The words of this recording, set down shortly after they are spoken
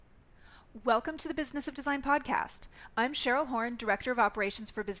Welcome to the Business of Design podcast. I'm Cheryl Horn, Director of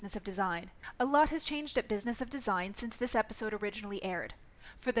Operations for Business of Design. A lot has changed at Business of Design since this episode originally aired.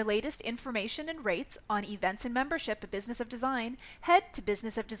 For the latest information and rates on events and membership at Business of Design, head to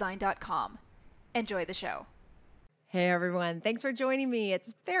businessofdesign.com. Enjoy the show. Hey everyone, thanks for joining me.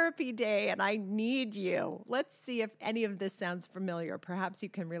 It's therapy day and I need you. Let's see if any of this sounds familiar. Perhaps you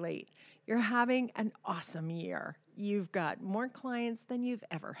can relate. You're having an awesome year. You've got more clients than you've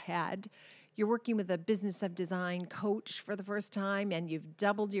ever had. You're working with a Business of Design coach for the first time and you've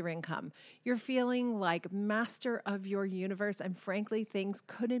doubled your income. You're feeling like master of your universe and frankly, things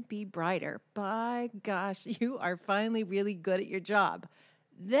couldn't be brighter. By gosh, you are finally really good at your job.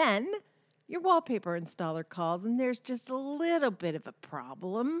 Then your wallpaper installer calls and there's just a little bit of a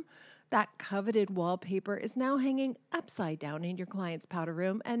problem. That coveted wallpaper is now hanging upside down in your client's powder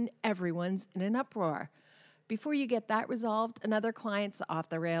room and everyone's in an uproar. Before you get that resolved, another client's off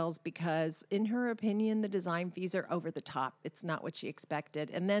the rails because, in her opinion, the design fees are over the top. It's not what she expected.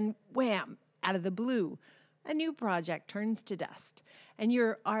 And then, wham, out of the blue, a new project turns to dust. And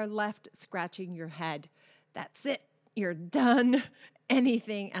you are left scratching your head. That's it. You're done.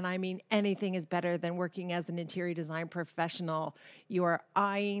 Anything, and I mean anything, is better than working as an interior design professional. You are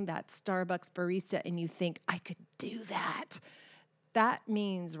eyeing that Starbucks barista and you think, I could do that. That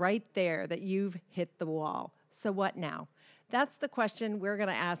means right there that you've hit the wall. So what now? That's the question we're going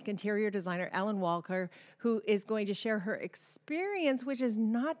to ask interior designer Ellen Walker, who is going to share her experience, which is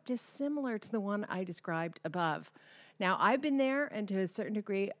not dissimilar to the one I described above. Now, I've been there, and to a certain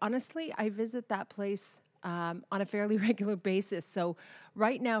degree, honestly, I visit that place on a fairly regular basis. So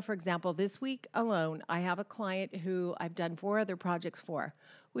right now, for example, this week alone, I have a client who I've done 4 other projects for.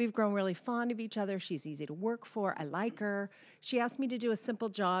 We've grown really fond of each other. She's easy to work for. I like her. She asked me to do a simple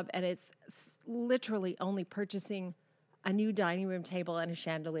job, and it's literally only purchasing a new dining room table and a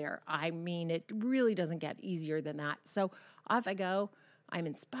chandelier. I mean, it really doesn't get easier than that. So off I go. I'm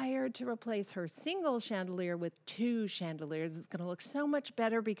inspired to replace her single chandelier with 2 chandeliers. It's going to look so much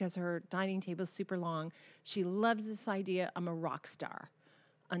better because her dining table is super long. She loves this idea. I'm a rock star.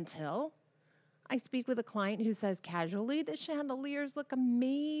 Until I speak with a client who says casually, the chandeliers look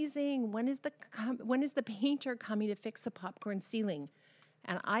amazing. When is the painter coming to fix the popcorn ceiling?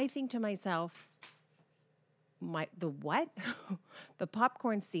 And I think to myself, the what? The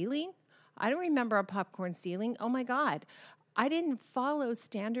popcorn ceiling? I don't remember a popcorn ceiling. Oh my God. I didn't follow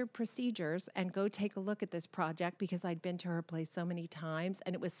standard procedures and go take a look at this project because I'd been to her place so many times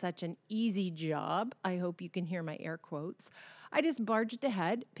and it was such an easy job. I hope you can hear my air quotes. I just barged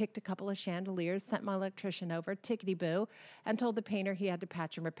ahead, picked a couple of chandeliers, sent my electrician over, tickety-boo, and told the painter he had to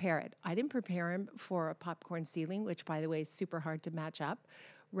patch and repair it. I didn't prepare him for a popcorn ceiling, which, by the way, is super hard to match up.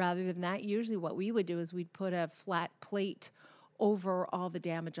 Rather than that, usually what we would do is we'd put a flat plate over all the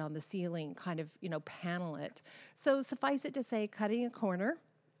damage on the ceiling, kind of, panel it. So suffice it to say, cutting a corner,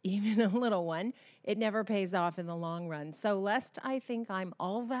 even a little one, it never pays off in the long run. So lest I think I'm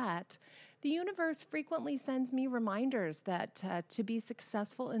all that, the universe frequently sends me reminders that to be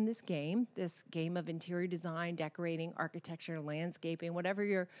successful in this game of interior design, decorating, architecture, landscaping, whatever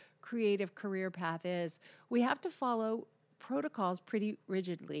your creative career path is, we have to follow protocols pretty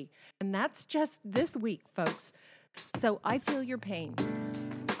rigidly. And that's just this week, folks. So I feel your pain.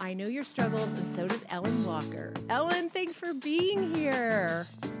 I know your struggles, and so does Ellen Walker. Ellen, thanks for being here.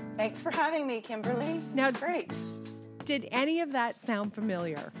 Thanks for having me, Kimberly. Now, it's great. Did any of that sound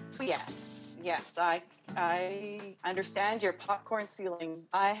familiar? Yes. I understand your popcorn ceiling.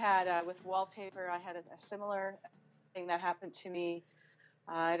 I had, with wallpaper, I had a similar thing that happened to me,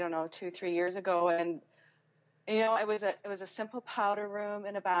 2-3 years ago. And it was a simple powder room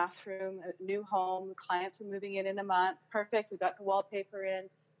in a bathroom, a new home. Clients were moving in a month. Perfect. We got the wallpaper in.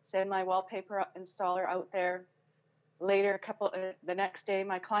 Send my wallpaper installer out there. Later, the next day,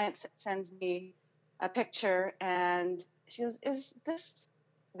 my client sends me a picture, and she goes, "Is this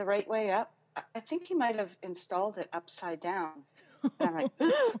the right way up? I think he might have installed it upside down." And I'm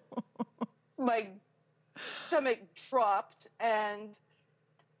like, my stomach dropped, and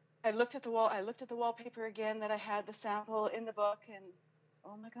I looked at the wall. I looked at the wallpaper again that I had the sample in the book, and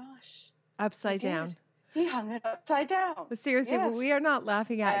oh my gosh, upside down. He hung it upside down. But seriously, yes. We are not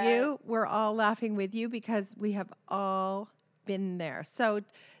laughing at you. We're all laughing with you because we have all been there. So,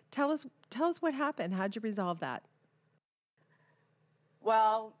 tell us what happened. How'd you resolve that?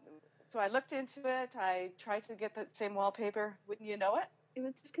 Well, so I looked into it. I tried to get the same wallpaper. Wouldn't you know it? It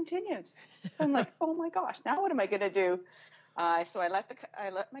was discontinued. So I'm like, oh my gosh, now what am I going to do? So I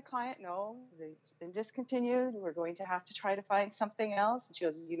let my client know it's been discontinued. We're going to have to try to find something else. And she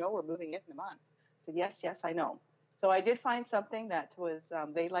goes, we're moving it in a month. I said, yes, I know. So I did find something that was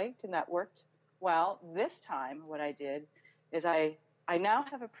they liked and that worked well. This time, what I did is I now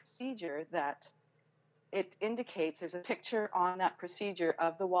have a procedure that it indicates there's a picture on that procedure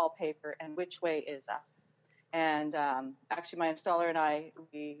of the wallpaper and which way is up. And actually, my installer and I,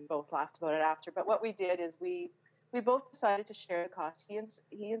 we both laughed about it after. But what we did is we both decided to share the cost.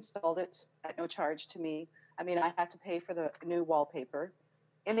 He installed it at no charge to me. I mean, I had to pay for the new wallpaper.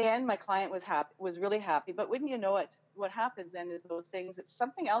 In the end, my client was really happy. But wouldn't you know it, what happens then is those things,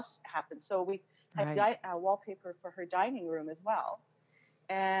 something else happens. So we had wallpaper for her dining room as well.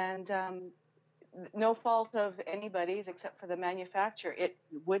 And no fault of anybody's except for the manufacturer. It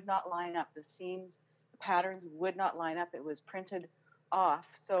would not line up. The seams, the patterns would not line up. It was printed off.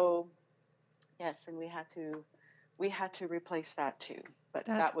 So yes, and we had to replace that too. But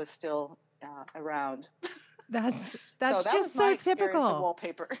that was still around. That's that just so typical. Of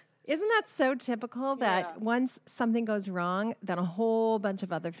wallpaper. Isn't that so typical that once something goes wrong, then a whole bunch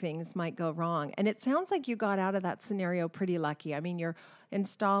of other things might go wrong? And it sounds like you got out of that scenario pretty lucky. I mean, your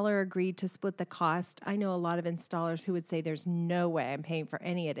installer agreed to split the cost. I know a lot of installers who would say there's no way I'm paying for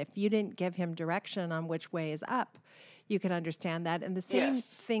any of it. If you didn't give him direction on which way is up, you can understand that. And the same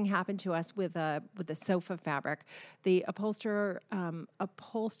thing happened to us with the sofa fabric. The upholsterer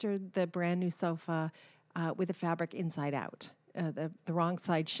upholstered the brand new sofa with the fabric inside out. The wrong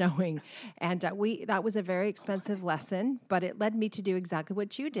side showing. And that was a very expensive lesson, but it led me to do exactly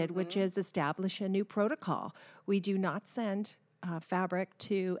what you did, which is establish a new protocol. We do not send fabric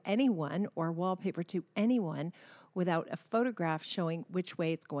to anyone or wallpaper to anyone without a photograph showing which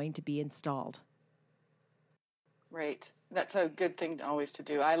way it's going to be installed. Right. That's a good thing always to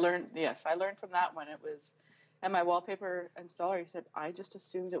do. I learned from that one. It was, and my wallpaper installer, he said, I just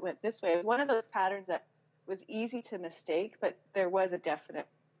assumed it went this way. It was one of those patterns that was easy to mistake, but there was a definite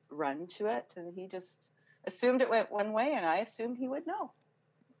run to it, and he just assumed it went one way, and I assumed he would know.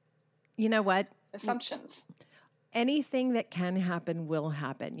 You know what? Assumptions. Anything that can happen will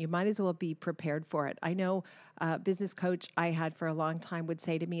happen. You might as well be prepared for it. I know a business coach I had for a long time would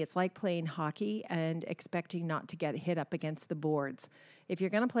say to me, it's like playing hockey and expecting not to get hit up against the boards. If you're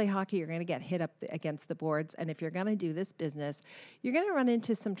going to play hockey, you're going to get hit up against the boards. And if you're going to do this business, you're going to run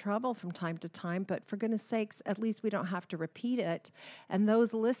into some trouble from time to time. But for goodness sakes, at least we don't have to repeat it. And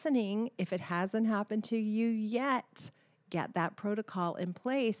those listening, if it hasn't happened to you yet, get that protocol in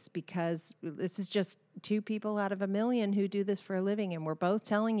place, because this is just 2 people out of a million who do this for a living. And we're both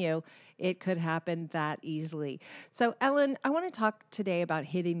telling you it could happen that easily. So Ellen, I want to talk today about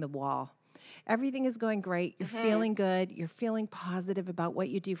hitting the wall. Everything is going great. You're feeling good. You're feeling positive about what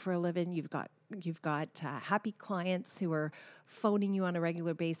you do for a living. You've got happy clients who are phoning you on a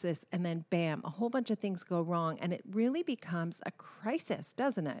regular basis. And then bam, a whole bunch of things go wrong. And it really becomes a crisis,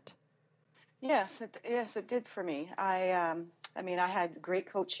 doesn't it? Yes, it did for me. I mean, I had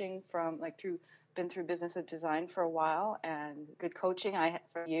great coaching been through Business of Design for a while, and good coaching. I had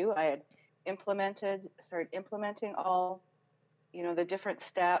started implementing all, the different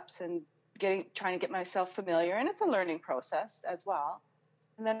steps and trying to get myself familiar, and it's a learning process as well.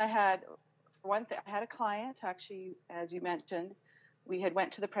 And then I had a client, actually, as you mentioned. We had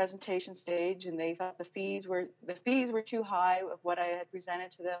went to the presentation stage, and they thought the fees were too high of what I had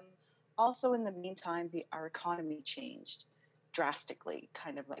presented to them. Also, in the meantime, our economy changed drastically,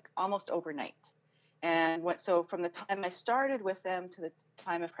 kind of like almost overnight. And so from the time I started with them to the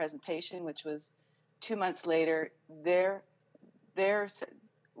time of presentation, which was 2 months later, their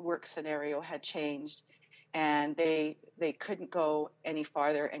work scenario had changed, and they couldn't go any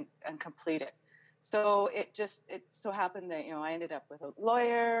farther and complete it. So it so happened that I ended up with a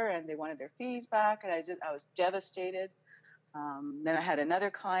lawyer, and they wanted their fees back, and I was devastated. Then I had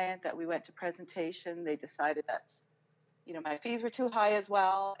another client that we went to presentation. They decided that, my fees were too high as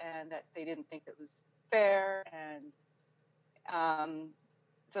well, and that they didn't think it was fair. And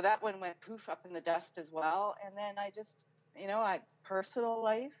so that one went poof up in the dust as well. And then I just, personal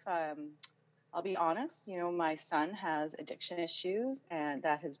life, I'll be honest, my son has addiction issues, and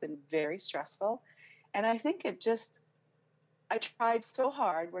that has been very stressful. And I think I tried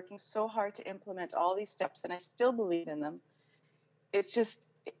working so hard to implement all these steps, and I still believe in them. It just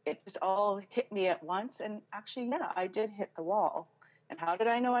all hit me at once. And actually, I did hit the wall. And how did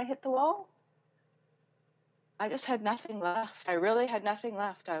I know I hit the wall? I just had nothing left. I really had nothing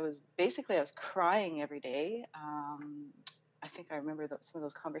left. I was crying every day. I think I remember some of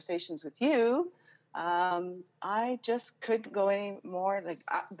those conversations with you. I just couldn't go any more.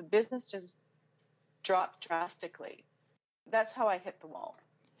 The business just dropped drastically. That's how I hit the wall.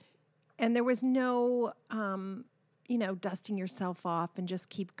 And there was no, dusting yourself off and just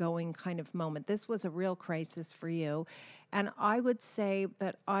keep going kind of moment. This was a real crisis for you. And I would say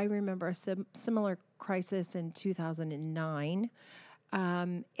that I remember a similar crisis in 2009.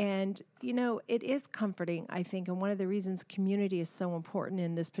 It is comforting, I think. And one of the reasons community is so important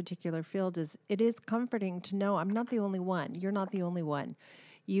in this particular field is it is comforting to know I'm not the only one. You're not the only one.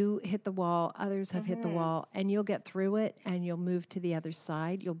 You hit the wall, others have hit the wall, and you'll get through it and you'll move to the other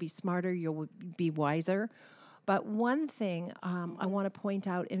side. You'll be smarter, you'll be wiser. But one thing I want to point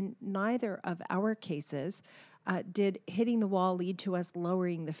out, in neither of our cases did hitting the wall lead to us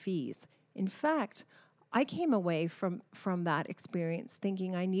lowering the fees. In fact, I came away from that experience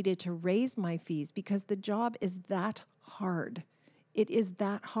thinking I needed to raise my fees because the job is that hard. It is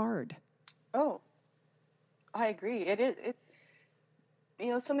that hard. Oh, I agree. It is.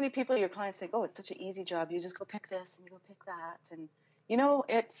 So many people, your clients think, oh, it's such an easy job. You just go pick this and you go pick that. And,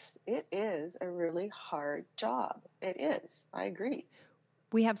 it is a really hard job. It is. I agree.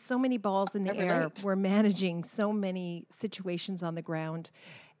 We have so many balls in the air. We're managing so many situations on the ground.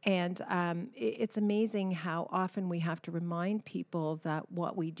 And it's amazing how often we have to remind people that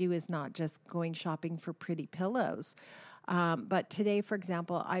what we do is not just going shopping for pretty pillows. But today, for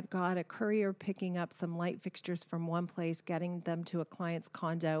example, I've got a courier picking up some light fixtures from one place, getting them to a client's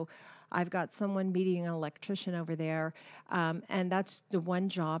condo. I've got someone meeting an electrician over there, and that's the one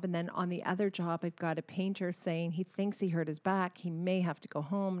job. And then on the other job, I've got a painter saying he thinks he hurt his back. He may have to go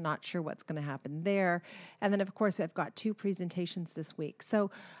home, not sure what's going to happen there. And then, of course, I've got 2 presentations this week.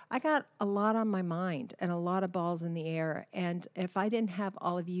 So I got a lot on my mind and a lot of balls in the air. And if I didn't have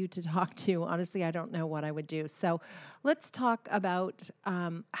all of you to talk to, honestly, I don't know what I would do. So let's talk about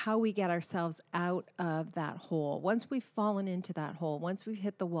how we get ourselves out of that hole. Once we've fallen into that hole, once we've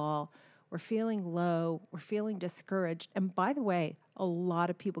hit the wall, we're feeling low, we're feeling discouraged. And by the way, a lot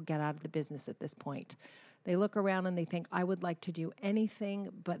of people get out of the business at this point. They look around and they think, I would like to do anything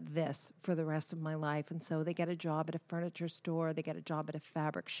but this for the rest of my life. And so they get a job at a furniture store, they get a job at a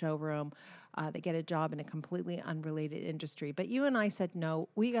fabric showroom, they get a job in a completely unrelated industry. But you and I said, no,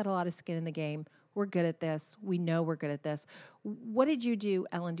 we got a lot of skin in the game. We're good at this. We know we're good at this. What did you do,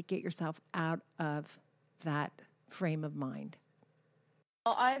 Ellen, to get yourself out of that frame of mind?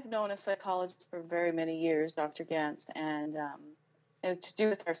 Well, I've known a psychologist for very many years, Dr. Gantz, and it's to do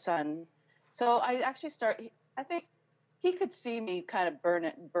with our son. So I actually I think he could see me kind of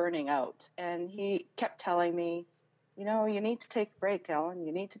burning out, and he kept telling me, you need to take a break, Ellen.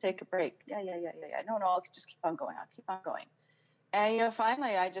 You need to take a break. Yeah. No, I'll just keep on going. I'll keep on going. And,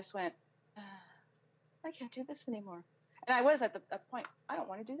 finally I just went, I can't do this anymore. And I was at the point, I don't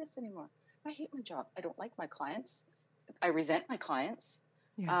want to do this anymore. I hate my job. I don't like my clients. I resent my clients.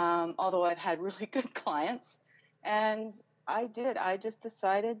 Yeah. Although I've had really good clients. And I just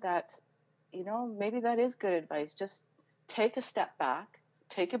decided that, maybe that is good advice. Just take a step back,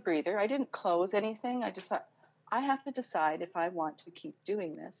 take a breather. I didn't close anything. I just thought, I have to decide if I want to keep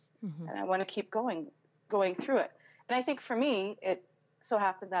doing this, and I want to keep going through it. And I think for me, it so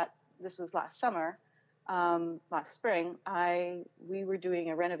happened that this was last summer, last spring, we were doing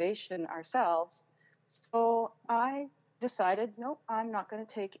a renovation ourselves. So I decided, no, I'm not going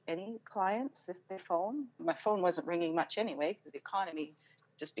to take any clients if they phone. My phone wasn't ringing much anyway because the economy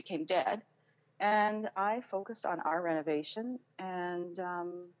just became dead. And I focused on our renovation. And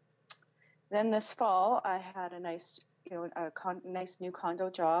then this fall, I had a nice, nice new condo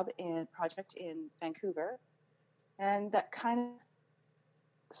project in Vancouver. And that kind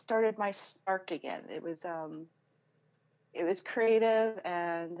of started my spark again. It was creative,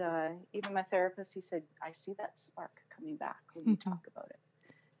 and even my therapist, he said, I see that spark coming back when you talk about it.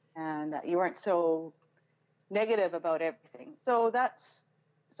 And you weren't so negative about everything. So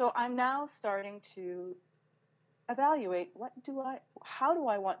I'm now starting to evaluate how do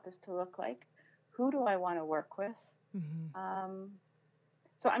I want this to look like? Who do I want to work with?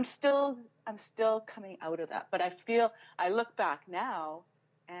 So I'm still coming out of that, but I look back now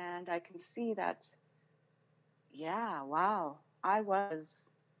and I can see that, yeah, wow, I was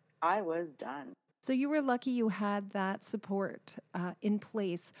done. So you were lucky you had that support in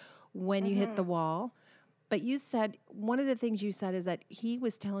place when you hit the wall. But you said, one of the things you said is that he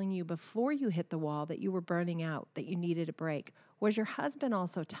was telling you before you hit the wall that you were burning out, that you needed a break. Was your husband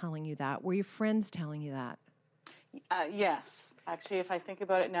also telling you that? Were your friends telling you that? Yes. Actually, if I think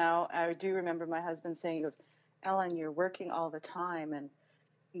about it now, I do remember my husband saying, he goes, Ellen, you're working all the time. And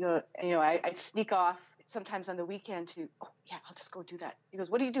I'd sneak off sometimes on the weekend to, I'll just go do that. He goes,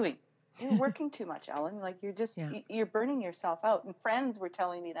 what are you doing? You're working too much, Ellen. Like you're burning yourself out. And friends were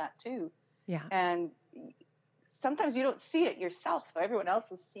telling me that too. Yeah. And sometimes you don't see it yourself, though everyone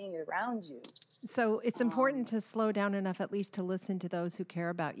else is seeing it around you. So it's important to slow down enough at least to listen to those who care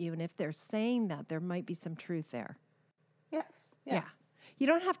about you. And if they're saying that, there might be some truth there. Yes. Yeah. You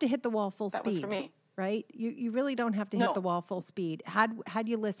don't have to hit the wall full That speed. was for me. Right? You really don't have to hit the wall full speed. Had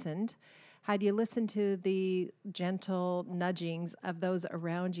you listened to the gentle nudgings of those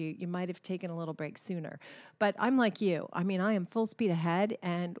around you, you might have taken a little break sooner. But I'm like you. I mean, I am full speed ahead,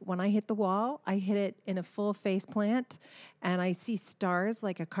 and when I hit the wall, I hit it in a full face plant, and I see stars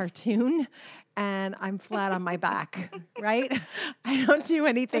like a cartoon, and I'm flat on my back, right? I don't do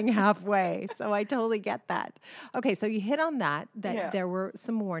anything halfway, so I totally get that. Okay, so you hit on that there were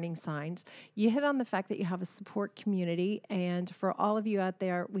some warning signs. You hit on the fact that you have a support community, and for all of you out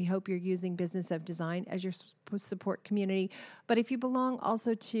there, we hope you're using Business of Design as your support community. But if you belong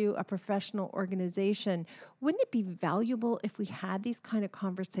also to a professional organization, wouldn't it be valuable if we had these kind of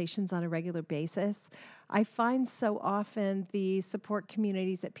conversations on a regular basis? I find so often the support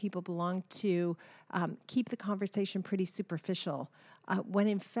communities that people belong to keep the conversation pretty superficial, when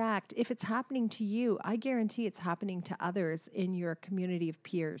in fact, if it's happening to you, I guarantee it's happening to others in your community of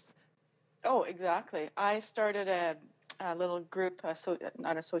peers. Oh, exactly. I started a little group,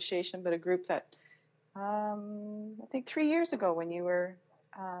 not association, but a group that I think 3 years ago when you were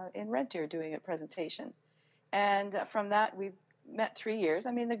in Red Deer doing a presentation. And from that, we've met 3 years.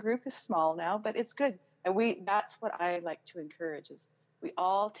 I mean, the group is small now, but it's good. And that's what I like to encourage is we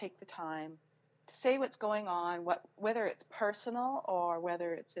all take the time to say what's going on, whether it's personal or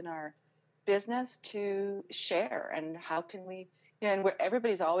whether it's in our business, to share. And how can we, and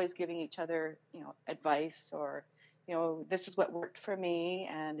everybody's always giving each other, advice, or, this is what worked for me.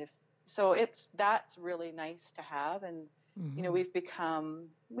 And that's really nice to have. And, we've become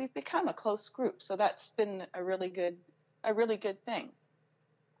a close group. So that's been a really good thing.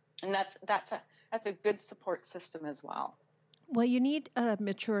 And that's a good support system as well. Well, you need a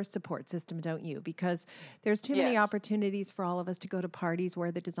mature support system, don't you? Because there's too many opportunities for all of us to go to parties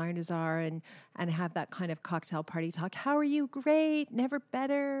where the designers are and have that kind of cocktail party talk. How are you? Great. Never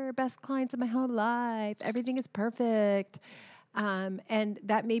better. Best clients of my whole life. Everything is perfect. And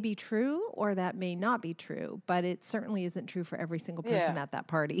that may be true or that may not be true, but it certainly isn't true for every single person at that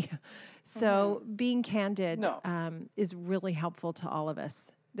party. So being candid is really helpful to all of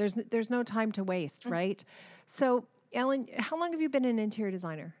us. There's no time to waste, right? So, Ellen, how long have you been an interior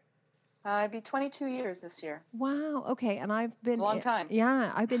designer? I'd be 22 years this year. Wow. Okay. And I've been a long time.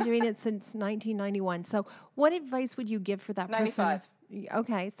 Yeah, I've been doing it since 1991. So what advice would you give for that 95. person?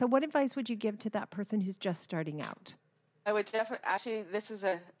 Okay. So what advice would you give to that person who's just starting out? I would definitely, actually,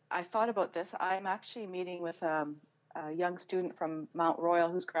 I thought about this. I'm actually meeting with a young student from Mount Royal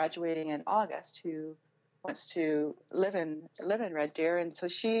who's graduating in August, who wants to live in Red Deer. And so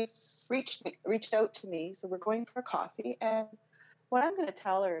she reached out to me. So we're going for coffee. And what I'm going to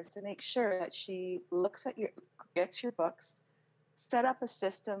tell her is to make sure that she gets your books, set up a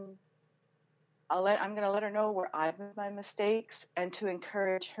system. I'm going to let her know where I've made my mistakes, and to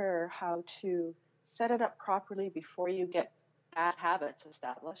encourage her how to set it up properly before you get bad habits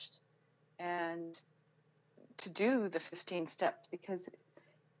established, and to do the 15 steps, because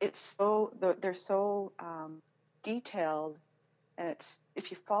they're so detailed, and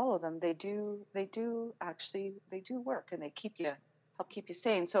if you follow them, they do work, and they help keep you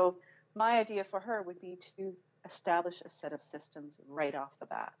sane. So my idea for her would be to establish a set of systems right off the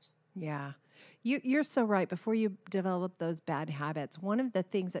bat. Yeah. You're so right. Before you develop those bad habits, one of the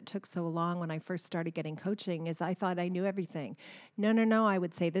things that took so long when I first started getting coaching is I thought I knew everything. No. I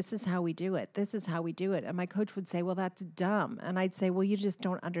would say, this is how we do it. This is how we do it. And my coach would say, well, that's dumb. And I'd say, well, you just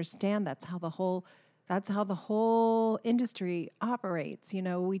don't understand. That's how the whole industry operates.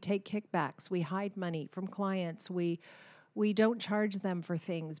 We take kickbacks. We hide money from clients. We don't charge them for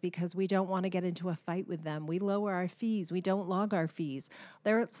things because we don't want to get into a fight with them. We lower our fees. We don't log our fees.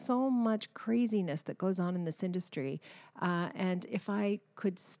 There's so much craziness that goes on in this industry. And if I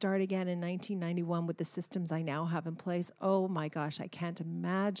could start again in 1991 with the systems I now have in place, oh my gosh, I can't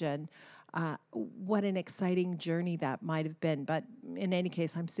imagine what an exciting journey that might have been. But in any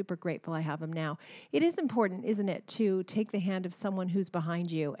case, I'm super grateful I have them now. It is important, isn't it, to take the hand of someone who's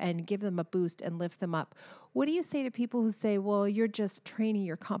behind you and give them a boost and lift them up. What do you say to people who say, well, you're just training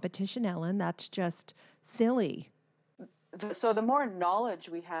your competition, Ellen? That's just silly. So the more knowledge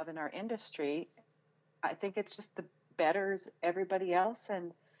we have in our industry, I think it's just the betters everybody else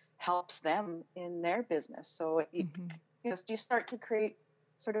and helps them in their business. So you start to create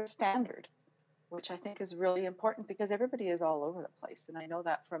sort of standard, which I think is really important, because everybody is all over the place. And I know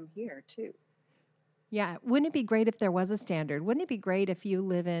that from here too. Yeah. Wouldn't it be great if there was a standard? Wouldn't it be great if you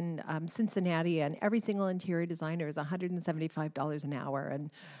live in Cincinnati and every single interior designer is $175 an hour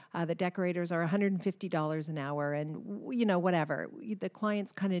and the decorators are $150 an hour and, whatever. The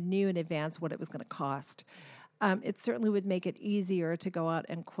clients kind of knew in advance what it was going to cost. It certainly would make it easier to go out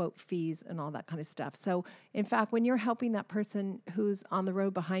and quote fees and all that kind of stuff. So, in fact, when you're helping that person who's on the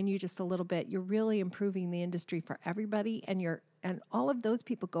road behind you just a little bit, you're really improving the industry for everybody. And all of those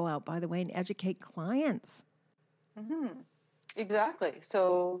people go out, by the way, and educate clients. Mm-hmm. Exactly.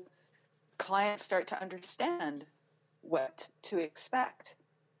 So clients start to understand what to expect.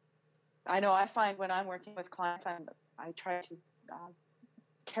 I know I find when I'm working with clients, I try to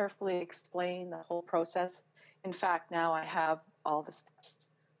carefully explain the whole process. In fact, now I have all the steps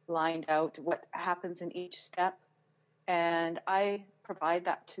lined out, what happens in each step, and I provide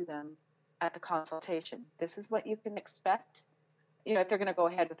that to them at the consultation. This is what you can expect, if they're going to go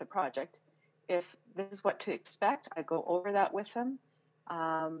ahead with the project. If this is what to expect, I go over that with them.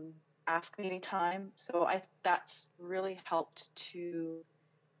 Ask me anytime. So that's really helped to,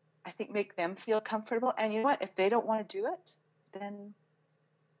 I think, make them feel comfortable. And you know what? If they don't want to do it, then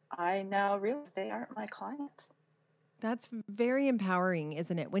I now realize they aren't my client. That's very empowering,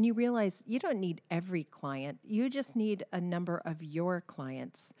 isn't it? When you realize you don't need every client, you just need a number of your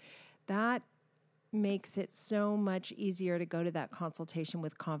clients. That makes it so much easier to go to that consultation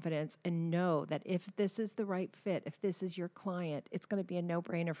with confidence and know that if this is the right fit, if this is your client, it's going to be a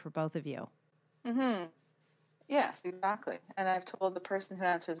no-brainer for both of you. Mm-hmm. Yes, exactly. And I've told the person who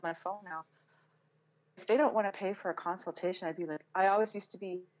answers my phone now, if they don't want to pay for a consultation, I'd be like, I always used to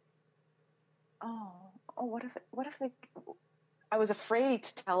be, what if they, I was afraid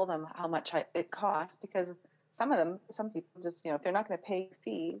to tell them how much it costs, because some people just, if they're not going to pay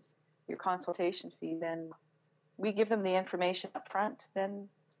fees, your consultation fee, then we give them the information up front, then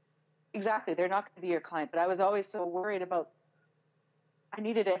exactly, they're not going to be your client. But I was always so worried about, I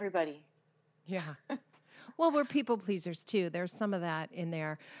needed everybody. Yeah. Well, we're people pleasers too. There's some of that in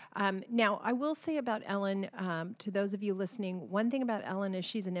there. Now, I will say about Ellen, to those of you listening, one thing about Ellen is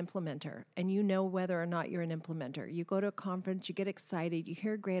she's an implementer, and you know whether or not you're an implementer. You go to a conference, you get excited, you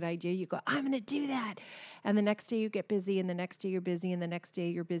hear a great idea, you go, I'm going to do that. And the next day you get busy, and the next day you're busy, and the next day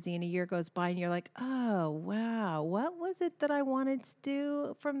you're busy, and a year goes by, and you're like, oh, wow, what was it that I wanted to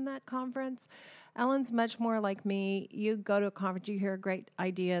do from that conference? Ellen's much more like me. You go to a conference, you hear a great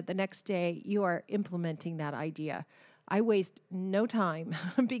idea. The next day, you are implementing that idea. I waste no time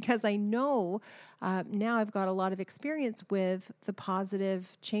because I know now I've got a lot of experience with the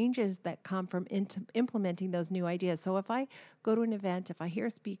positive changes that come from implementing those new ideas. So if I go to an event, if I hear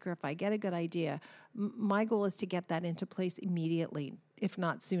a speaker, if I get a good idea, my goal is to get that into place immediately, if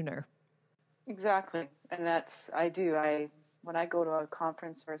not sooner. Exactly. And when I go to a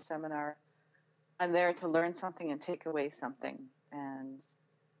conference or a seminar, I'm there to learn something and take away something. And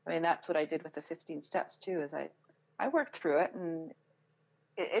that's what I did with the 15 steps too, is I worked through it, and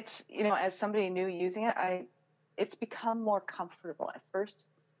it's, as somebody new using it, it's become more comfortable. At first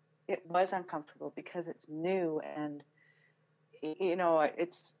it was uncomfortable because it's new, and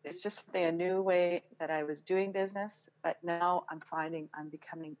it's just a new way that I was doing business, but now I'm finding I'm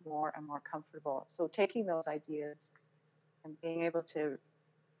becoming more and more comfortable. So taking those ideas and being able to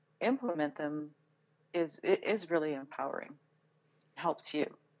implement them is really empowering. Helps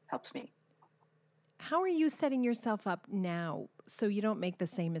me. How are you setting yourself up now so you don't make the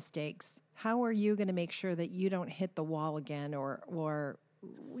same mistakes? How are you going to make sure that you don't hit the wall again, or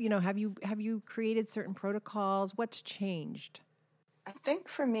have you created certain protocols? What's changed? I think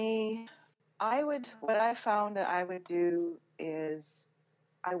for me, what I found that I would do is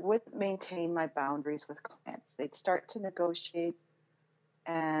I would maintain my boundaries with clients. They'd start to negotiate,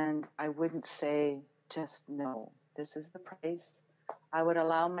 and I wouldn't say just no, this is the price. I would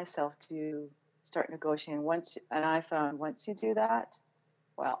allow myself to start negotiating. And I found once you do that,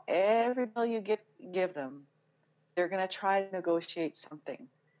 well, every bill you give them, they're going to try to negotiate something.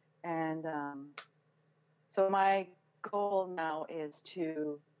 And so my goal now is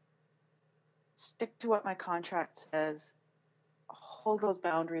to stick to what my contract says, hold those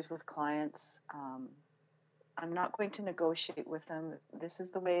boundaries with clients. I'm not going to negotiate with them. This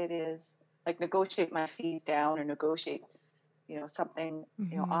is the way it is. Like negotiate my fees down, or negotiate, something,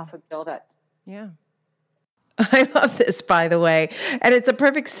 off a bill that. Yeah. I love this, by the way. And it's a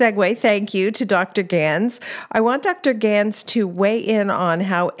perfect segue, thank you, to Dr. Gans. I want Dr. Gans to weigh in on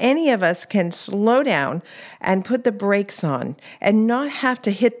how any of us can slow down and put the brakes on and not have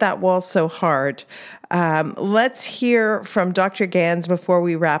to hit that wall so hard. Let's hear from Dr. Gans before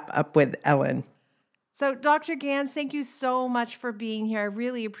we wrap up with Ellen. So, Dr. Ganz, thank you so much for being here. I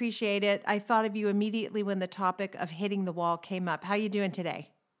really appreciate it. I thought of you immediately when the topic of hitting the wall came up. How are you doing today?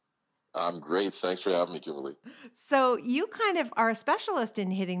 I'm great. Thanks for having me, Kimberly. So you kind of are a specialist in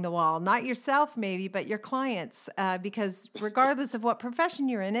hitting the wall, not yourself maybe, but your clients, because regardless of what profession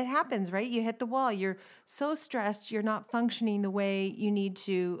you're in, it happens, right? You hit the wall. You're so stressed, you're not functioning the way you need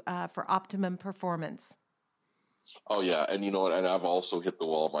to for optimum performance. Oh, yeah. And you know what? And I've also hit the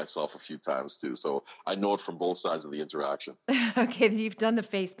wall myself a few times too. So I know it from both sides of the interaction. Okay, you've done the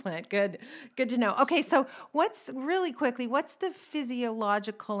face plant. Good to know. Okay, so what's the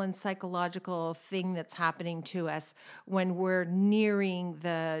physiological and psychological thing that's happening to us when we're nearing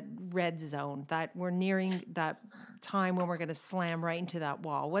the red zone, that we're nearing that time when we're going to slam right into that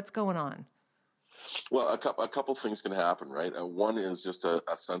wall? What's going on? Well, a couple things can happen, right? One is just a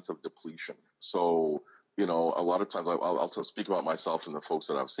sense of depletion. So, you know, a lot of times I'll speak about myself and the folks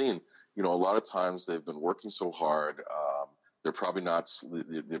that I've seen. You know, a lot of times they've been working so hard. They're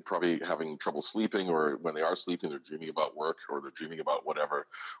probably having trouble sleeping, or when they are sleeping, they're dreaming about work, or they're dreaming about whatever,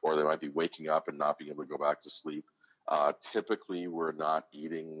 or they might be waking up and not being able to go back to sleep. Typically, we're not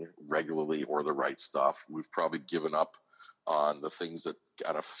eating regularly or the right stuff. We've probably given up on the things that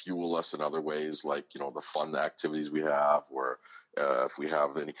kind of fuel us in other ways, like, you know, the fun activities we have, or if we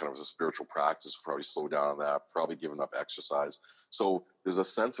have any kind of a spiritual practice, probably slow down on that, probably giving up exercise. So there's a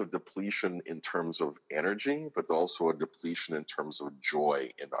sense of depletion in terms of energy, but also a depletion in terms of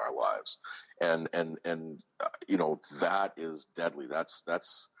joy in our lives. And you know, that is deadly.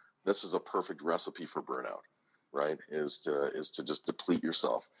 This is a perfect recipe for burnout, right? Is to just deplete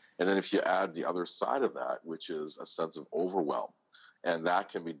yourself. And then if you add the other side of that, which is a sense of overwhelm, and that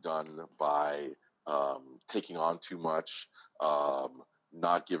can be done by taking on too much,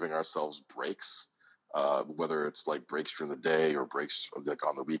 not giving ourselves breaks, whether it's like breaks during the day or breaks like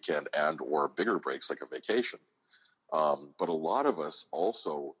on the weekend, and or bigger breaks like a vacation. But a lot of us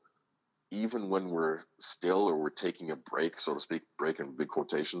also, even when we're still or we're taking a break, so to speak, break in big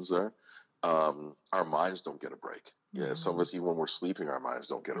quotations there, our minds don't get a break. Mm-hmm. Yeah, some of us, even when we're sleeping, our minds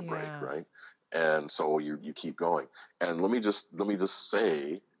don't get a break, right? And so you keep going. And let me just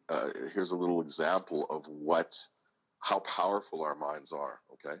say, here's a little example of how powerful our minds are.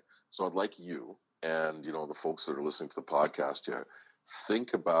 Okay, so I'd like you and, you know, the folks that are listening to the podcast here,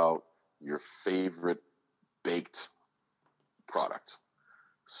 think about your favorite baked product: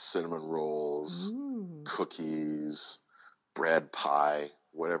 cinnamon rolls, cookies, bread, pie,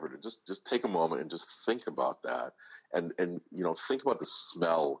 whatever. Just take a moment and just think about that, and you know, think about the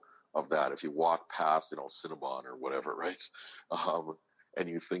smell of that. If you walk past, you know, Cinnabon or whatever, right? And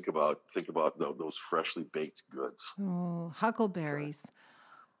you think about those freshly baked goods. Oh, huckleberries.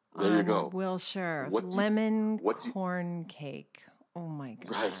 Okay. There you go. Wilshire. Lemon corn cake. Oh my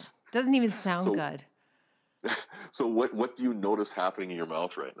God. Right. Doesn't even sound good. So what do you notice happening in your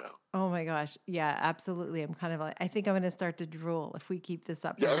mouth right now? Oh my gosh. Yeah, absolutely. I'm kind of like, I think I'm going to start to drool if we keep this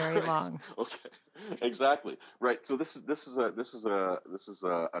up for very long. Okay. Exactly. Right. So this is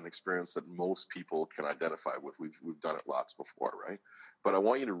an experience that most people can identify with. We've done it lots before, right? But I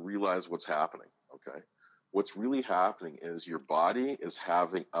want you to realize what's happening. Okay. What's really happening is your body is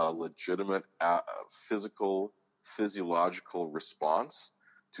having a legitimate physiological response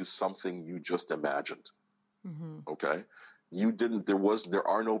to something you just imagined. Mm-hmm. Okay. There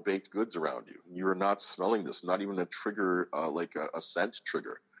are no baked goods around you. You're not smelling this, not even a trigger, like a scent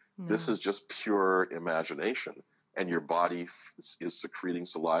trigger. No. This is just pure imagination. And your body is secreting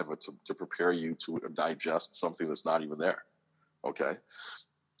saliva to prepare you to digest something that's not even there. Okay.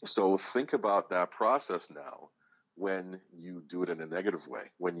 So think about that process now when you do it in a negative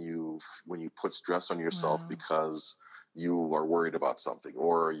way, when you put stress on yourself because you are worried about something,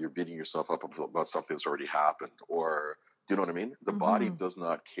 or you're beating yourself up about something that's already happened, or do you know what I mean? The body does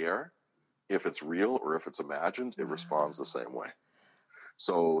not care if it's real or if it's imagined. It responds the same way.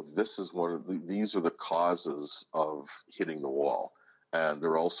 So this is these are the causes of hitting the wall. And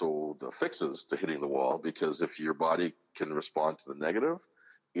they're also the fixes to hitting the wall, because if your body can respond to the negative,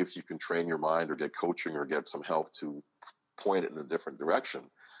 if you can train your mind or get coaching or get some help to point it in a different direction,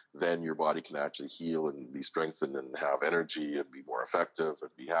 then your body can actually heal and be strengthened and have energy and be more effective and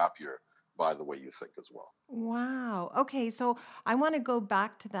be happier by the way you think as well. Wow. Okay. So I want to go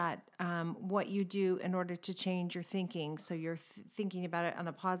back to that, what you do in order to change your thinking. So you're thinking about it on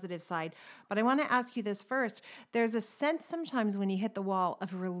a positive side. But I want to ask you this first. There's a sense sometimes when you hit the wall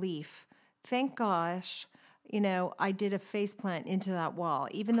of relief. Thank gosh, you know, I did a face plant into that wall.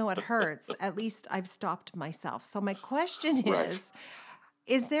 Even though it hurts, at least I've stopped myself. So my question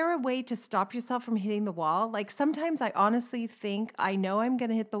is there a way to stop yourself from hitting the wall? Like sometimes I honestly think I know I'm going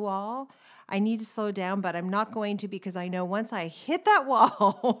to hit the wall. I need to slow down, but I'm not going to, because I know once I hit that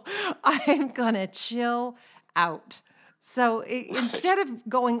wall, I'm going to chill out. So instead of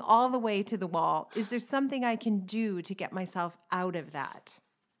going all the way to the wall, is there something I can do to get myself out of that?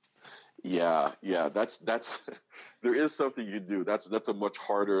 Yeah, that's there is something you do. That's a much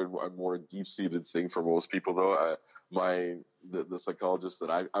harder and more deep-seated thing for most people, though. The psychologist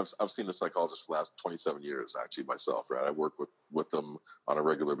that I've seen a psychologist for the last 27 years, actually, myself, right? I work with them on a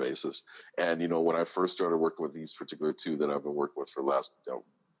regular basis. And, when I first started working with these particular two that I've been working with for the last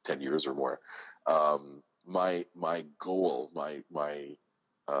 10 years or more, my goal, my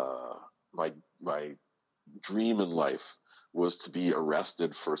dream in life was to be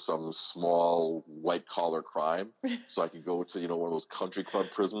arrested for some small white collar crime, so I could go to one of those country club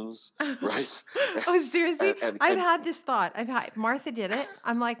prisons, right? Oh, seriously? I've had this thought. Martha did it.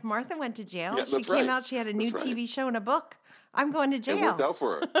 I'm like, Martha went to jail. Yeah, she came out. She had a new TV show and a book. I'm going to jail. It worked out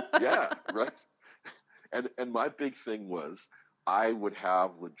for her. Yeah, right. And my big thing was I would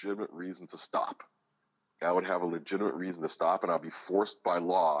have legitimate reason to stop. I would have a legitimate reason to stop, and I'd be forced by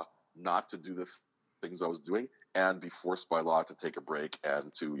law not to do the things I was doing, and be forced by law to take a break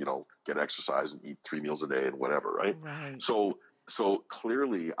and to, get exercise and eat 3 meals a day and whatever, right? Right. So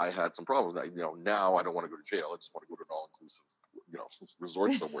clearly I had some problems. Now I don't want to go to jail. I just want to go to an all-inclusive,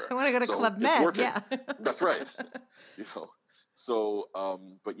 resort somewhere. I want to go to Club Med. Yeah. That's right. So,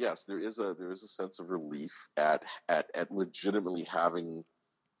 but yes, there is a sense of relief at legitimately having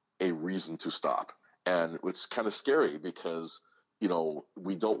a reason to stop. And it's kind of scary because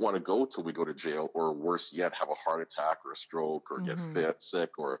we don't want to go till we go to jail, or worse yet, have a heart attack or a stroke or get sick,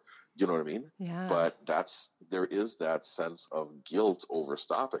 or you know what I mean? Yeah. But there is that sense of guilt over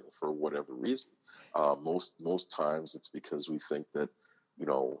stopping for whatever reason. Most times it's because we think that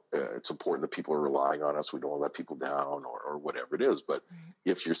it's important that people are relying on us. We don't want to let people down, or whatever it is. But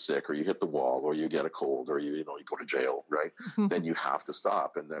if you're sick, or you hit the wall, or you get a cold, or you go to jail, right? Then you have to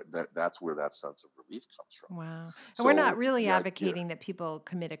stop, and that's where that sense of relief comes from. Wow. And we're not really advocating that people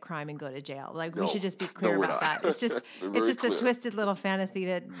commit a crime and go to jail. We should just be clear about that. It's just a twisted little fantasy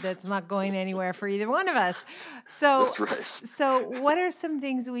that's not going anywhere for either one of us. So that's right. So what are some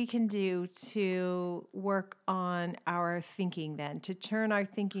things we can do to work on our thinking then, to turn our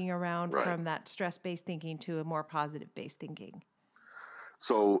thinking around from that stress-based thinking to a more positive-based thinking?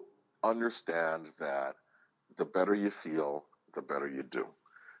 So understand that the better you feel, the better you do.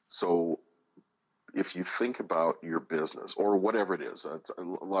 So if you think about your business or whatever it is, a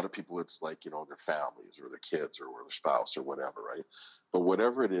lot of people, it's like, their families or their kids or their spouse or whatever, right? But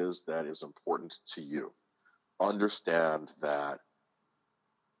whatever it is that is important to you, understand that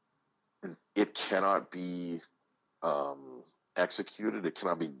it cannot be executed, it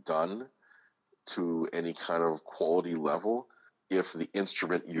cannot be done to any kind of quality level if the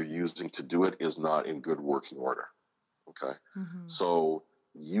instrument you're using to do it is not in good working order. Okay? Mm-hmm. So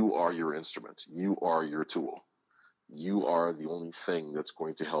you are your instrument. You are your tool. You are the only thing that's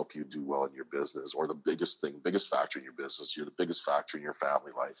going to help you do well in your business, or the biggest factor in your business. You're the biggest factor in your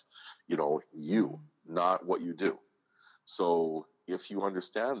family life. Not what you do. So if you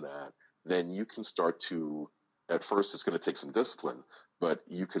understand that, then you can start to, at first it's going to take some discipline, but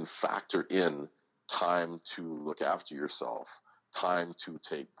you can factor in time to look after yourself, time to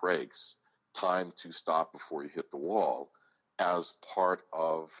take breaks, time to stop before you hit the wall as part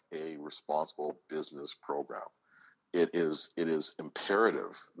of a responsible business program. It is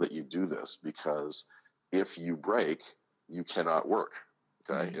imperative that you do this, because if you break, you cannot work.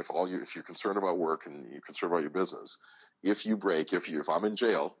 Okay. Mm-hmm. If you're concerned about work and you're concerned about your business, if you break, if I'm in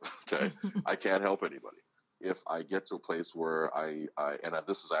jail, okay, I can't help anybody. If I get to a place where and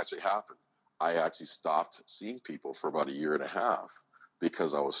this has actually happened, I actually stopped seeing people for about 1.5 years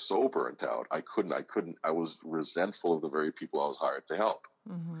because I was so burnt out. I was resentful of the very people I was hired to help,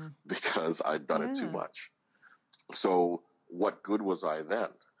 because I'd done it too much. So what good was I then?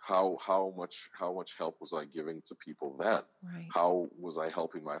 How much help was I giving to people then? Right. How was I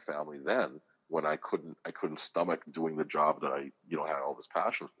helping my family then, when I couldn't stomach doing the job that I had all this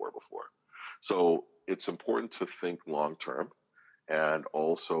passion for before? So it's important to think long term, and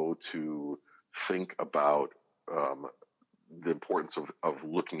also to think about the importance of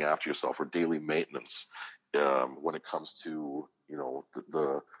looking after yourself, or daily maintenance, when it comes to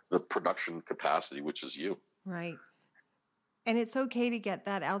the production capacity, which is you. Right. And it's okay to get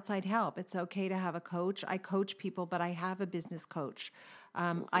that outside help. It's okay to have a coach. I coach people, but I have a business coach.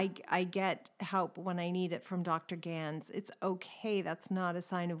 I get help when I need it from Dr. Gans. It's okay. That's not a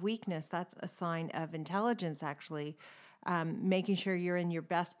sign of weakness. That's a sign of intelligence, actually. Making sure you're in your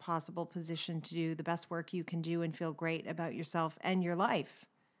best possible position to do the best work you can do and feel great about yourself and your life.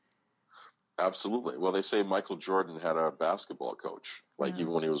 Absolutely. Well, they say Michael Jordan had a basketball coach. Like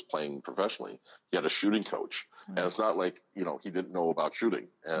even when he was playing professionally, he had a shooting coach. And it's not like, he didn't know about shooting.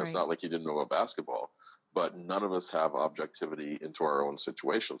 And it's not like he didn't know about basketball. But none of us have objectivity into our own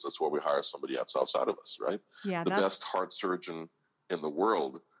situations. That's why we hire somebody else outside of us, right? Yeah, the best heart surgeon in the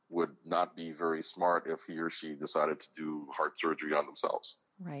world would not be very smart if he or she decided to do heart surgery on themselves.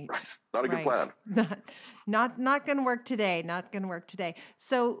 Right. Not a good plan. Not going to work today. Not going to work today.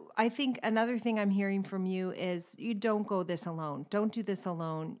 So I think another thing I'm hearing from you is you don't go this alone. Don't do this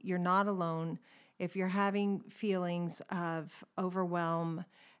alone. You're not alone. If you're having feelings of overwhelm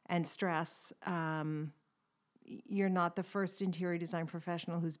and stress, you're not the first interior design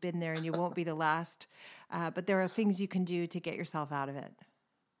professional who's been there, and you won't be the last. But there are things you can do to get yourself out of it.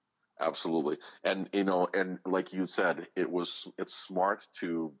 Absolutely. And, and like you said, it's smart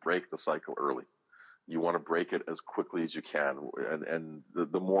to break the cycle early. You want to break it as quickly as you can. And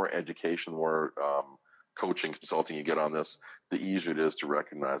the more education, more coaching, consulting you get on this, the easier it is to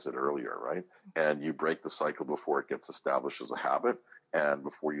recognize it earlier, right? And you break the cycle before it gets established as a habit and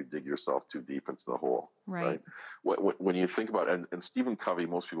before you dig yourself too deep into the hole, right? When you think about it, and Stephen Covey,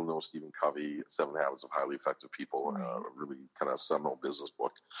 most people know Stephen Covey, 7 Habits of Highly Effective People, a really kind of seminal business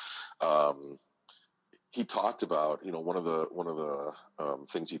book. He talked about, one of the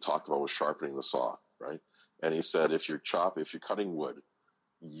things he talked about was sharpening the saw, right? And he said, if you're cutting wood,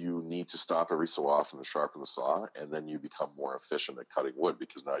 you need to stop every so often to sharpen the saw, and then you become more efficient at cutting wood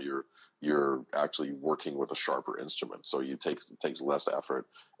because now you're actually working with a sharper instrument. So it takes less effort,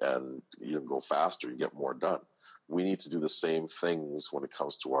 and you go faster. You get more done. We need to do the same things when it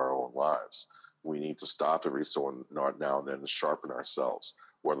comes to our own lives. We need to stop every now and then to sharpen ourselves.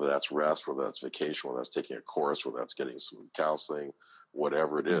 Whether that's rest, whether that's vacation, whether that's taking a course, whether that's getting some counseling,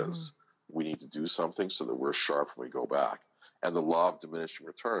 whatever it is, we need to do something so that we're sharp when we go back. And the law of diminishing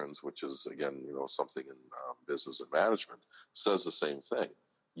returns, which is, again, something in business and management, says the same thing.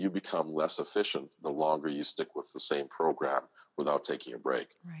 You become less efficient the longer you stick with the same program without taking a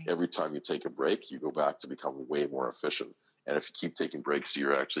break. Right. Every time you take a break, you go back to become way more efficient. And if you keep taking breaks,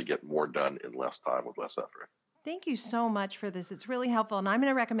 you actually get more done in less time with less effort. Thank you so much for this. It's really helpful. And I'm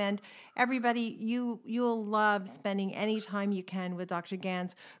going to recommend everybody, you'll love spending any time you can with Dr.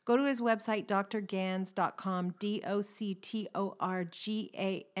 Ganz. Go to his website, drganz.com,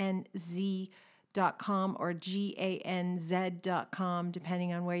 doctorganz.com or ganz.com,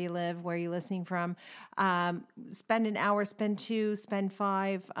 depending on where you live, where you're listening from. Spend an hour, spend 2, spend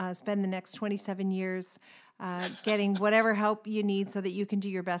 5, spend the next 27 years getting whatever help you need so that you can do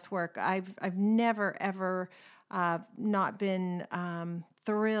your best work. I've never, ever not been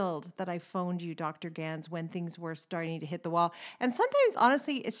thrilled that I phoned you, Dr. Ganz, when things were starting to hit the wall. And sometimes,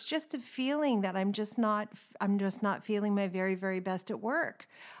 honestly, it's just a feeling that I'm just not feeling my very, very best at work.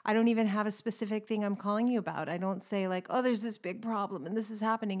 I don't even have a specific thing I'm calling you about. I don't say like, oh, there's this big problem and this is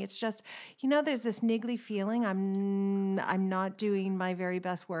happening. It's just, there's this niggly feeling. I'm not doing my very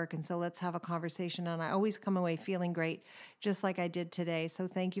best work. And so let's have a conversation. And I always come away feeling great, just like I did today. So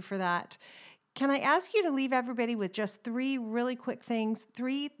thank you for that. Can I ask you to leave everybody with just 3 really quick things,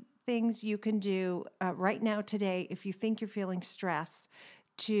 3 things you can do right now today if you think you're feeling stress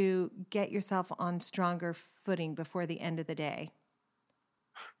to get yourself on stronger footing before the end of the day?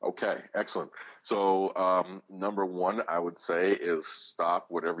 Okay, excellent. So number 1, I would say, is stop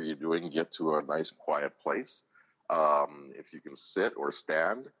whatever you're doing, get to a nice quiet place. If you can sit or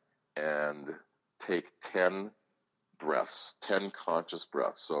stand, and take 10 breaths, 10 conscious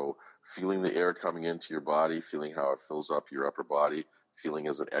breaths. So feeling the air coming into your body, feeling how it fills up your upper body, feeling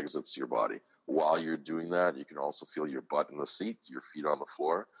as it exits your body. While you're doing that, you can also feel your butt in the seat, your feet on the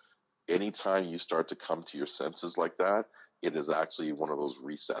floor. Anytime you start to come to your senses like that, it is actually one of those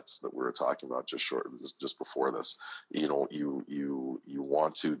resets that we were talking about just before this. You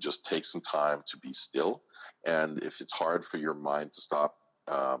want to just take some time to be still. And if it's hard for your mind to stop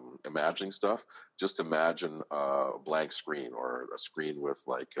imagining stuff, just imagine a blank screen or a screen with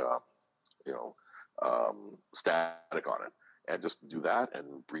static on it, and just do that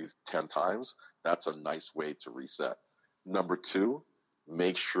and breathe 10 times. That's a nice way to reset. Number 2,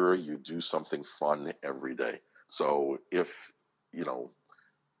 make sure you do something fun every day. So if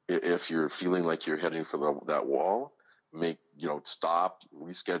you're feeling like you're heading for that wall, stop,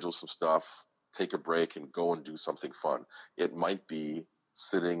 reschedule some stuff, take a break, and go and do something fun. It might be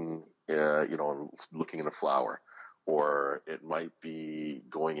sitting, looking at a flower, or it might be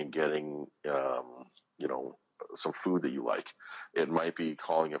going and getting, some food that you like. It might be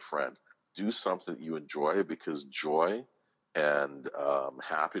calling a friend. Do something that you enjoy, because joy and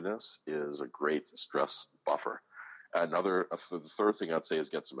happiness is a great stress buffer. The third thing I'd say is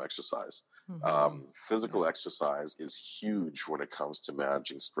get some exercise. Physical exercise is huge when it comes to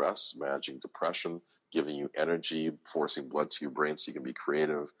managing stress, managing depression, giving you energy, forcing blood to your brain so you can be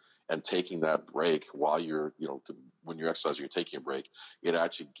creative, and taking that break while you're, when you're exercising, you're taking a break. It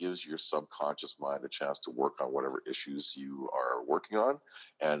actually gives your subconscious mind a chance to work on whatever issues you are working on.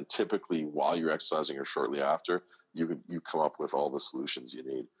 And typically while you're exercising or shortly after, you come up with all the solutions you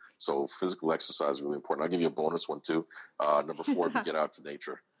need. So physical exercise is really important. I'll give you a bonus one too. Number 4, get out to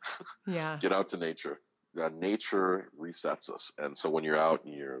nature. Yeah. Get out to nature. Nature resets us. And so when you're out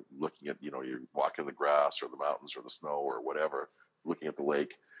and you're looking at, you're walking the grass or the mountains or the snow or whatever, looking at the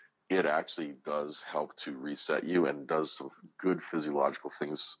lake, it actually does help to reset you and does some good physiological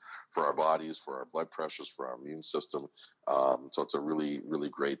things for our bodies, for our blood pressures, for our immune system. So it's a really, really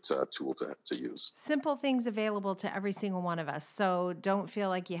great tool to use. Simple things available to every single one of us. So don't feel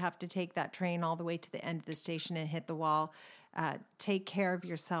like you have to take that train all the way to the end of the station and hit the wall. Take care of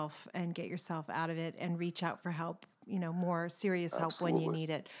yourself and get yourself out of it and reach out for help, more serious help when you need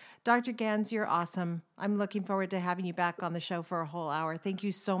it. Dr. Gans, you're awesome. I'm looking forward to having you back on the show for a whole hour. Thank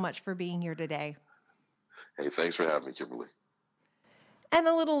you so much for being here today. Hey, thanks for having me, Kimberly. And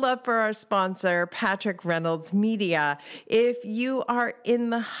a little love for our sponsor, Patrick Reynolds Media. If you are in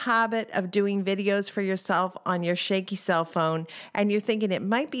the habit of doing videos for yourself on your shaky cell phone and you're thinking it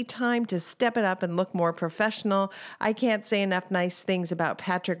might be time to step it up and look more professional, I can't say enough nice things about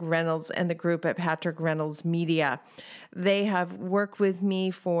Patrick Reynolds and the group at Patrick Reynolds Media. They have worked with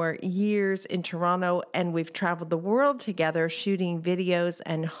me for years in Toronto, and we've traveled the world together shooting videos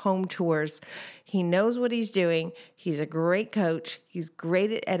and home tours. He knows what he's doing. He's a great coach. He's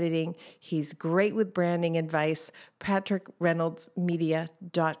great at editing. He's great with branding advice.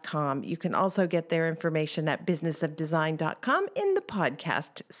 PatrickReynoldsMedia.com. You can also get their information at businessofdesign.com in the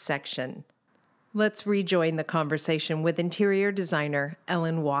podcast section. Let's rejoin the conversation with interior designer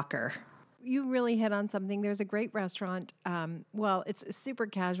Ellen Walker. You really hit on something. There's a great restaurant. It's a super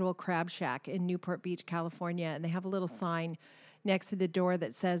casual Crab Shack in Newport Beach, California, and they have a little sign next to the door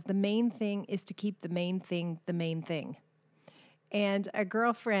that says, "The main thing is to keep the main thing the main thing." And a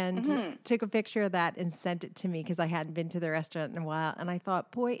girlfriend took a picture of that and sent it to me because I hadn't been to the restaurant in a while. And I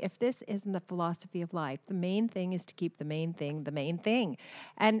thought, boy, if this isn't the philosophy of life, the main thing is to keep the main thing the main thing.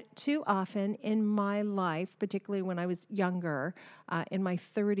 And too often in my life, particularly when I was younger, in my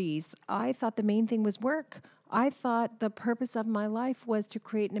 30s, I thought the main thing was work. I thought the purpose of my life was to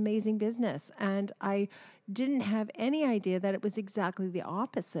create an amazing business. And I didn't have any idea that it was exactly the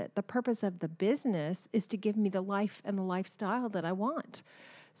opposite. The purpose of the business is to give me the life and the lifestyle that I want.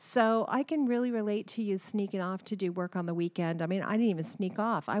 So I can really relate to you sneaking off to do work on the weekend. I mean, I didn't even sneak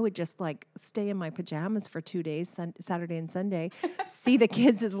off. I would just stay in my pajamas for 2 days, Saturday and Sunday, see the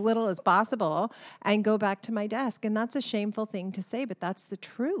kids as little as possible and go back to my desk. And that's a shameful thing to say, but that's the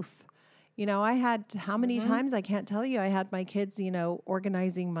truth. I had how many times, I can't tell you, I had my kids,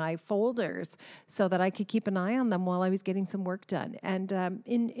 organizing my folders so that I could keep an eye on them while I was getting some work done. And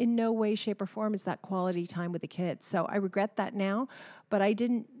in no way, shape, or form is that quality time with the kids. So I regret that now, but I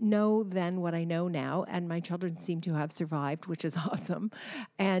didn't know then what I know now. And my children seem to have survived, which is awesome,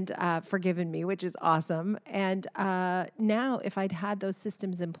 and forgiven me, which is awesome. And now if I'd had those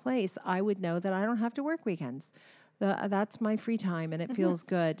systems in place, I would know that I don't have to work weekends. That's my free time, and it feels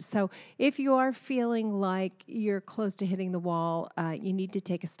good. So if you are feeling like you're close to hitting the wall, you need to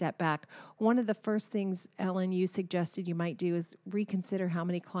take a step back. One of the first things, Ellen, you suggested you might do is reconsider how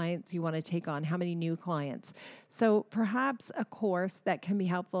many clients you want to take on, how many new clients. So perhaps a course that can be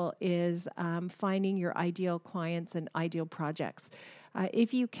helpful is finding your ideal clients and ideal projects.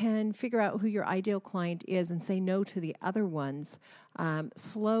 If you can figure out who your ideal client is and say no to the other ones,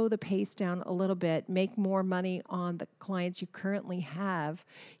 slow the pace down a little bit, make more money on the clients you currently have,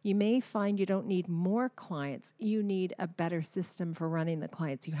 you may find you don't need more clients. You need a better system for running the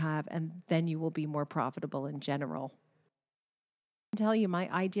clients you have, and then you will be more profitable in general. I can tell you,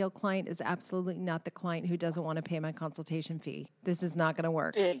 my ideal client is absolutely not the client who doesn't want to pay my consultation fee. This is not going to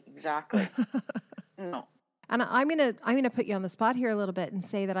work. Exactly. No. And I'm gonna put you on the spot here a little bit and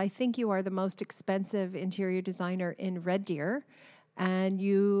say that I think you are the most expensive interior designer in Red Deer, and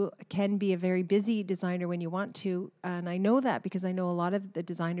you can be a very busy designer when you want to. And I know that because I know a lot of the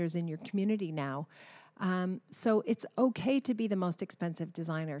designers in your community now. So it's okay to be the most expensive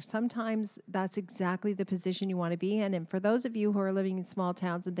designer. Sometimes that's exactly the position you want to be in. And for those of you who are living in small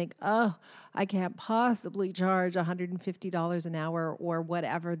towns and think, oh, I can't possibly charge $150 an hour or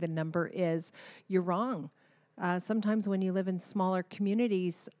whatever the number is, you're wrong. Sometimes when you live in smaller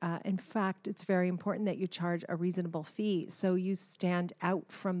communities, in fact, it's very important that you charge a reasonable fee so you stand out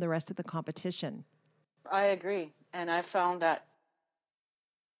from the rest of the competition. I agree. And I found that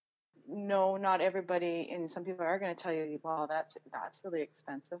no, not everybody, and some people are going to tell you, well, that's really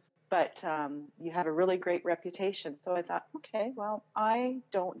expensive, but you have a really great reputation. So I thought, okay, well, I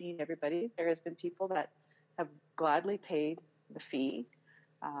don't need everybody. There has been people that have gladly paid the fee,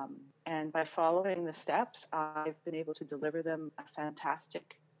 and by following the steps, I've been able to deliver them a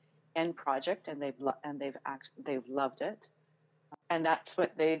fantastic end project, and they've loved it. And that's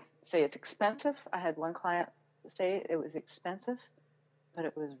what they say. It's expensive. I had one client say it was expensive, but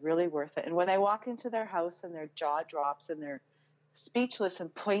it was really worth it. And when I walk into their house and their jaw drops and they're speechless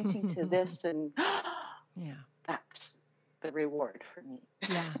and pointing to this, and Yeah. that's the reward for me.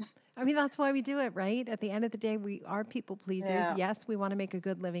 Yeah. I mean, that's why we do it, right? At the end of the day, we are people pleasers. Yeah. Yes, we want to make a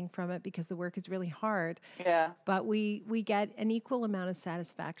good living from it because the work is really hard. Yeah. But we get an equal amount of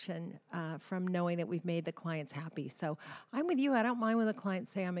satisfaction from knowing that we've made the clients happy. So I'm with you. I don't mind when the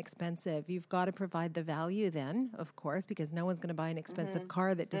clients say I'm expensive. You've got to provide the value then, of course, because no one's going to buy an expensive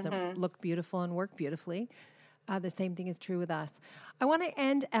car that doesn't look beautiful and work beautifully. The same thing is true with us. I want to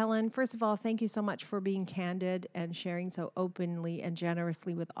end, Ellen. First of all, thank you so much for being candid and sharing so openly and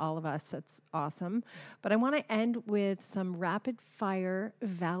generously with all of us. That's awesome. But I want to end with some rapid fire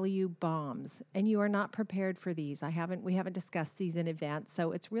value bombs. And you are not prepared for these. We haven't discussed these in advance.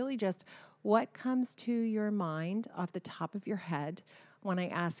 So it's really just what comes to your mind off the top of your head when I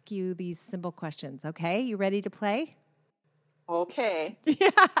ask you these simple questions. Okay, you ready to play? Okay. Yeah,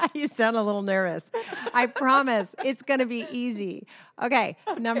 you sound a little nervous. I promise it's going to be easy. Okay,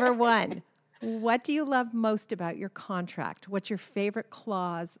 number one, what do you love most about your contract? What's your favorite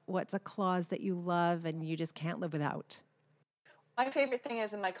clause? What's a clause that you love and you just can't live without? My favorite thing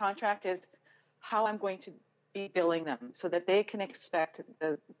is in my contract is how I'm going to be billing them so that they can expect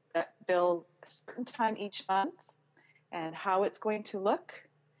that bill a certain time each month and how it's going to look.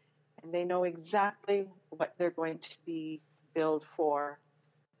 And they know exactly what they're going to be billed for.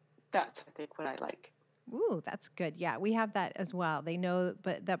 That's, I think, what I like. Ooh, that's good. Yeah, we have that as well. They know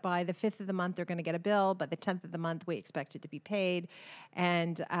but that by the 5th of the month, they're going to get a bill. By the 10th of the month, we expect it to be paid.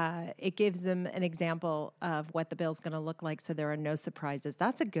 And it gives them an example of what the bill's going to look like so there are no surprises.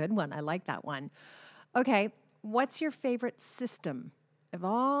 That's a good one. I like that one. Okay, what's your favorite system? Of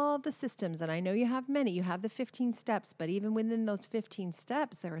all the systems, and I know you have many, you have the 15 steps, but even within those 15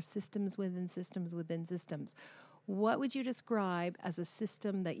 steps, there are systems within systems within systems. What would you describe as a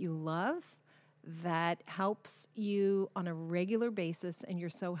system that you love that helps you on a regular basis and you're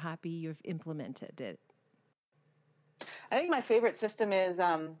so happy you've implemented it? I think my favorite system is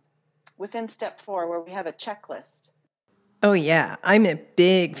within step 4 where we have a checklist. Oh, yeah. I'm a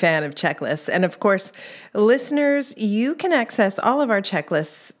big fan of checklists. And of course, listeners, you can access all of our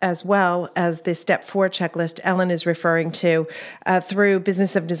checklists as well as the Step 4 checklist Ellen is referring to through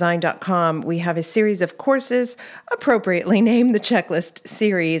businessofdesign.com. We have a series of courses appropriately named the Checklist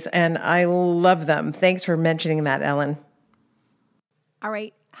Series, and I love them. Thanks for mentioning that, Ellen. All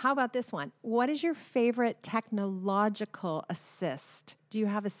right. How about this one? What is your favorite technological assist? Do you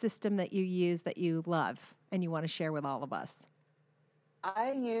have a system that you use that you love and you want to share with all of us?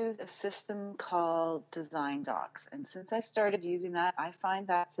 I use a system called Design Docs. And since I started using that, I find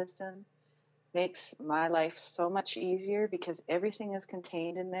that system makes my life so much easier because everything is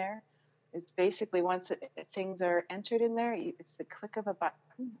contained in there. It's basically once things are entered in there, it's the click of a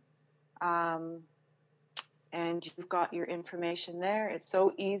button. And you've got your information there. It's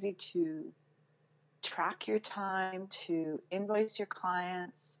so easy to track your time, to invoice your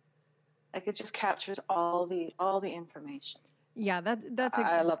clients. Like it just captures all the information. Yeah,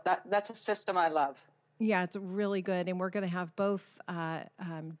 I love that. That's a system I love. Yeah, it's really good. And we're going to have both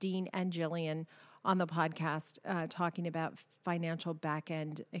Dean and Jillian on the podcast talking about financial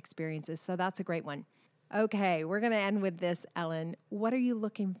back-end experiences. So that's a great one. Okay, we're going to end with this, Ellen. What are you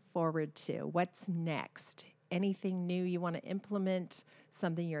looking forward to? What's next? Anything new you want to implement?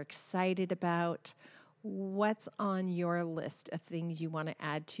 Something you're excited about? What's on your list of things you want to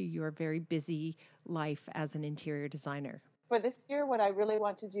add to your very busy life as an interior designer? For this year, what I really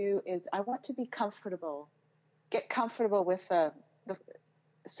want to do is I want to be comfortable, get comfortable with the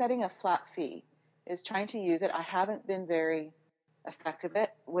setting a flat fee, is trying to use it. I haven't been very effective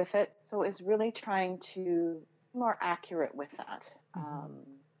with it, so it's really trying to be more accurate with that. Mm-hmm.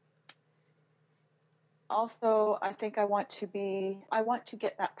 Also, I think I want to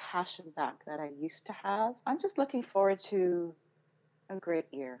get that passion back that I used to have. I'm just looking forward to a great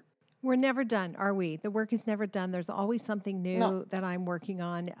year. We're never done, are we? The work is never done. There's always something new that I'm working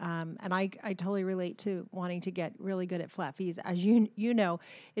on. And I totally relate to wanting to get really good at flat fees. As you know,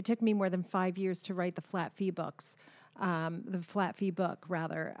 it took me more than 5 years to write the flat fee books. the flat fee book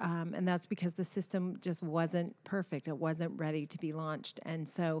rather. And that's because the system just wasn't perfect. It wasn't ready to be launched. And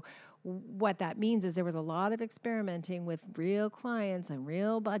so what that means is there was a lot of experimenting with real clients and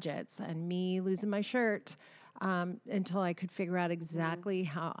real budgets and me losing my shirt until I could figure out exactly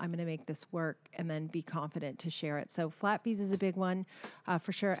how I'm going to make this work and then be confident to share it. So flat fees is a big one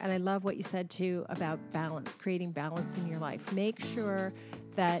for sure. And I love what you said too about balance, creating balance in your life. Make sure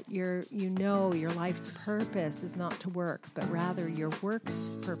that your life's purpose is not to work, but rather your work's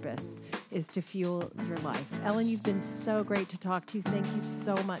purpose is to fuel your life. Ellen, you've been so great to talk to. Thank you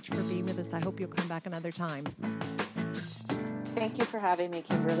so much for being with us. I hope you'll come back another time. Thank you for having me,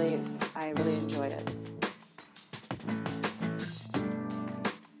 Kimberly. I really enjoyed it.